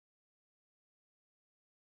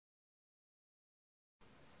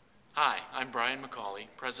Hi, I'm Brian McAulay,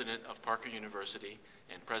 President of Parker University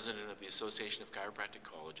and President of the Association of Chiropractic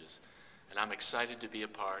Colleges, and I'm excited to be a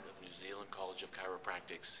part of New Zealand College of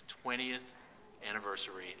Chiropractic's 20th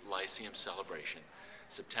anniversary Lyceum celebration,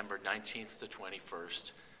 September 19th to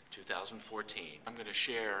 21st, 2014. I'm going to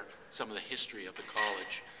share some of the history of the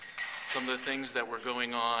college, some of the things that were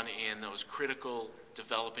going on in those critical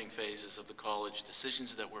developing phases of the college,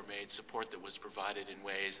 decisions that were made, support that was provided in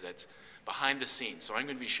ways that's behind the scenes. So I'm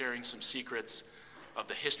going to be sharing some secrets of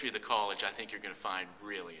the history of the college I think you're going to find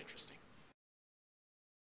really interesting.